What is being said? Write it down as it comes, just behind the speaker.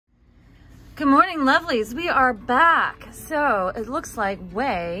Good morning, lovelies. We are back. So it looks like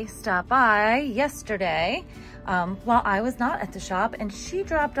Way stopped by yesterday while I was not at the shop, and she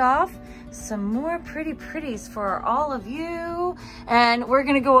dropped off some more pretties for all of you. And we're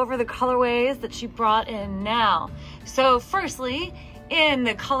gonna go over the colorways that she brought in now. So firstly, in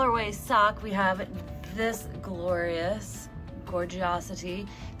the colorway sock, we have this gorgeosity.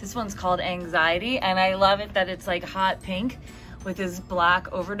 This one's called Anxiety, and I love it that it's like hot pink with this black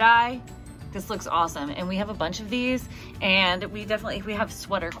overdye. This looks awesome. And we have a bunch of these, and we have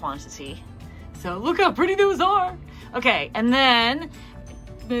sweater quantity. So look how pretty those are. Okay, and then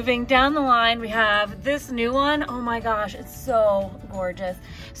moving down the line, we have this new one. Oh my gosh, it's so gorgeous.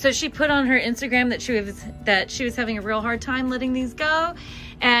 So she put on her Instagram that she was having a real hard time letting these go,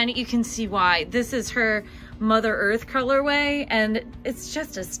 and you can see why. This is her Mother Earth colorway, and it's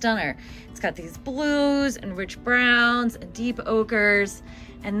just a stunner. It's got these blues and rich browns and deep ochres,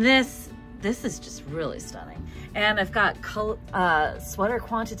 and this is just really stunning. And I've got sweater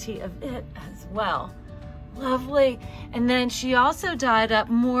quantity of it as well. Lovely. And then she also dyed up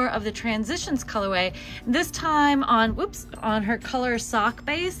more of the Transitions colorway, this time on her color sock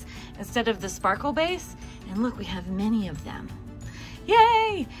base instead of the sparkle base. And look, we have many of them.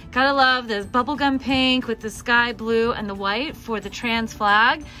 Yay! Gotta love this bubblegum pink with the sky blue and the white for the trans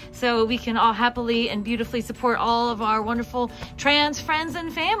flag, so we can all happily and beautifully support all of our wonderful trans friends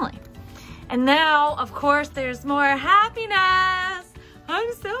and family. And now, of course, there's more happiness.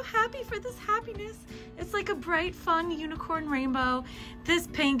 I'm so happy for this happiness. It's like a bright, fun unicorn rainbow. This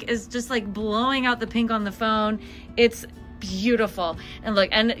pink is just like blowing out the pink on the phone. It's beautiful. And look,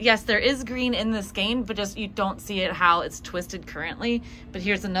 and yes, there is green in the skein, but just you don't see it how it's twisted currently. But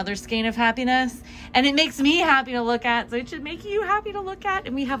here's another skein of happiness, and it makes me happy to look at, so it should make you happy to look at.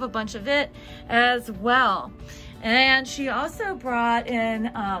 And we have a bunch of it as well. And she also brought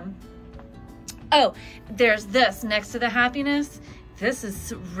in, oh, there's this next to the happiness. This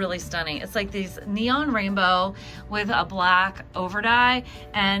is really stunning. It's like these neon rainbow with a black overdye,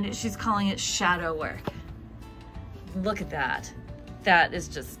 and she's calling it shadow work. Look at that. That is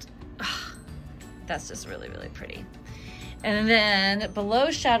just, that's just really, really pretty. And then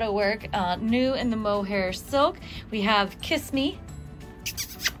below shadow work, new in the mohair silk, we have Kiss Me.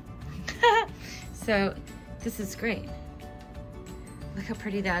 So this is great. Look how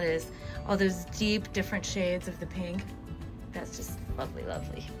pretty that is. All those deep, different shades of the pink. That's just lovely,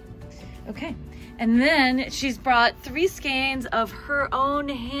 lovely. Okay, and then she's brought 3 skeins of her own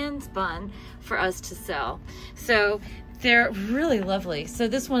hand spun for us to sell. So they're really lovely. So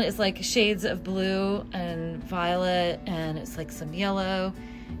this one is like shades of blue and violet, and it's like some yellow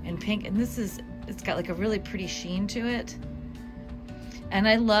and pink. And it's got like a really pretty sheen to it. And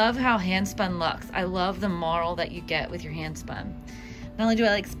I love how hand spun looks. I love the model that you get with your hand spun. Not only do I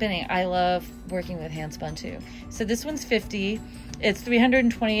like spinning, I love working with hand spun too. So this one's 50. It's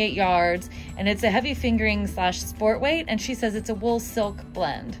 328 yards, and it's a heavy fingering / sport weight, and she says it's a wool silk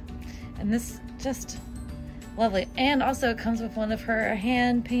blend. And this just lovely. And also it comes with one of her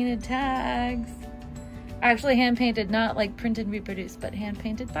hand painted tags. Actually hand painted, not like printed and reproduced, but hand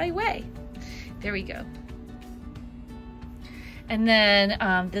painted by Way. There we go. And then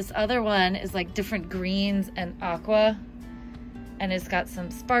this other one is like different greens and aqua, and it's got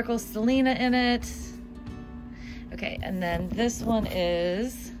some sparkle Selena in it. Okay, and then this one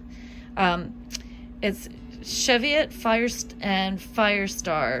is, it's Cheviot Firestar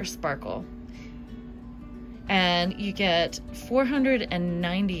Sparkle. And you get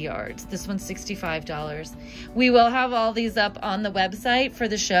 490 yards. This one's $65. We will have all these up on the website for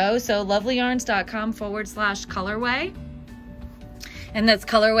the show. So lovelyarns.com/colorway. And that's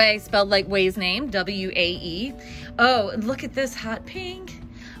colorway spelled like Way's name, W-A-E. Oh, and look at this hot pink.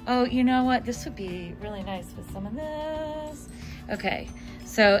 Oh, you know what? This would be really nice with some of this. Okay,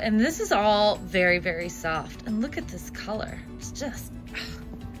 so, and this is all very, very soft. And look at this color. It's just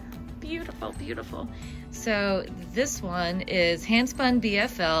beautiful, beautiful. So this one is Handspun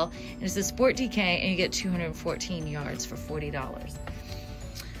BFL, and it's a Sport DK, and you get 214 yards for $40.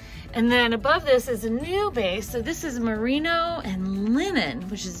 And then above this is a new base. So this is merino and linen,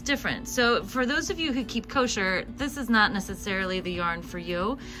 which is different. So for those of you who keep kosher, this is not necessarily the yarn for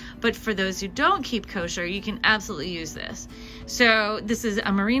you, but for those who don't keep kosher, you can absolutely use this. So this is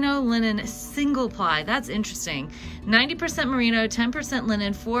a merino linen single ply. That's interesting. 90% merino, 10%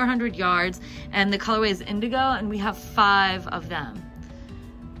 linen, 400 yards, and the colorway is indigo, and we have 5 of them.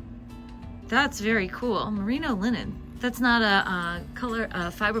 That's very cool. Merino linen. That's not a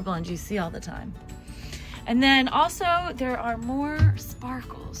fiber blend you see all the time. And then also there are more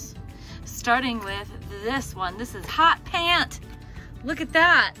sparkles, starting with this one. This is Hot Pant. Look at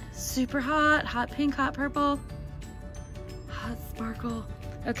that. Super hot, hot pink, hot purple, hot sparkle.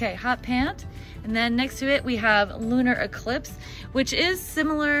 Okay, hot pant. And then next to it, we have Lunar Eclipse, which is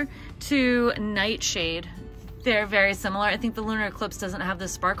similar to Nightshade. They're very similar. I think the Lunar Eclipse doesn't have the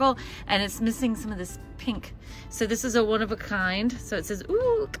sparkle and it's missing some of this pink. So this is a one of a kind. So it says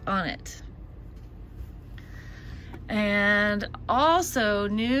ooh on it. And also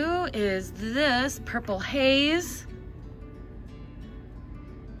new is this Purple Haze.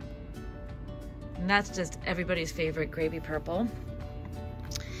 And that's just everybody's favorite gravy purple.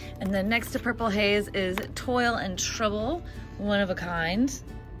 And then next to Purple Haze is Toil and Trouble, one of a kind.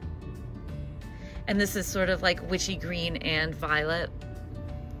 And this is sort of like witchy green and violet.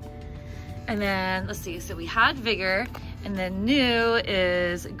 And then let's see, so we had Vigor, and then new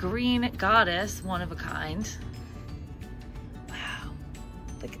is Green Goddess, one of a kind. Wow,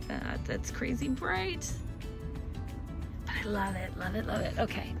 look at that, that's crazy bright. But I love it, love it, love it.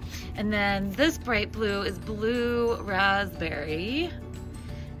 Okay, and then this bright blue is Blue Raspberry.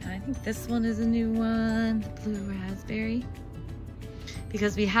 And I think this one is a new one, the Blue Raspberry.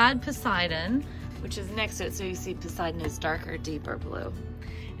 Because we had Poseidon, which is next to it, so you see Poseidon is darker, deeper blue.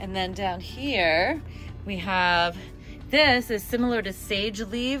 And then down here, we have, this is similar to Sage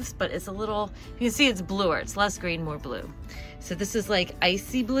Leaves, but it's a little, you can see it's bluer, it's less green, more blue. So this is like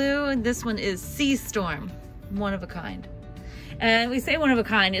Icy Blue, and this one is Sea Storm, one of a kind. And we say one of a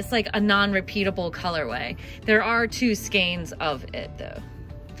kind, it's like a non-repeatable colorway. There are 2 skeins of it though.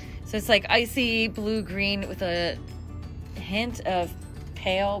 So it's like icy blue-green with a hint of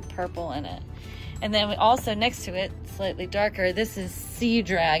pale purple in it. And then we also next to it, slightly darker, this is Sea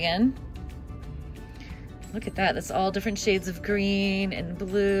Dragon. Look at that, that's all different shades of green and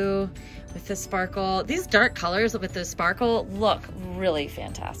blue with the sparkle. These dark colors with the sparkle look really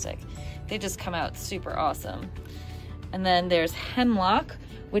fantastic. They just come out super awesome. And then there's Hemlock,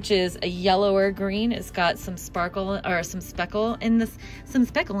 which is a yellower green. It's got some sparkle or some speckle in this, some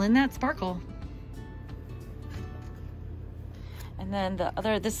speckle in that sparkle. And then the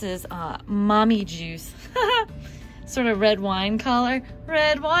other, this is Mommy Juice. Sort of red wine color.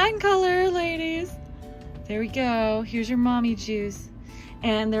 Red wine color, ladies. There we go. Here's your Mommy Juice.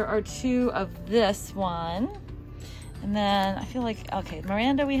 And there are 2 of this one. And then I feel like, okay,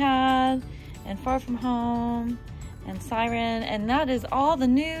 Miranda we had, and Far From Home, and Siren, and that is all the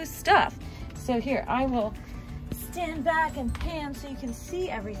new stuff. So here, I will stand back and pan so you can see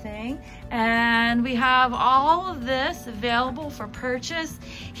everything. And we have all of this available for purchase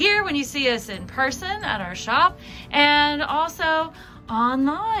here when you see us in person at our shop, and also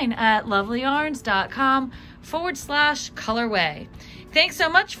online at lovelyarns.com/colorway. Thanks so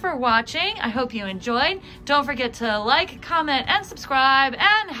much for watching. I hope you enjoyed. Don't forget to like, comment, and subscribe,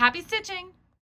 and happy stitching.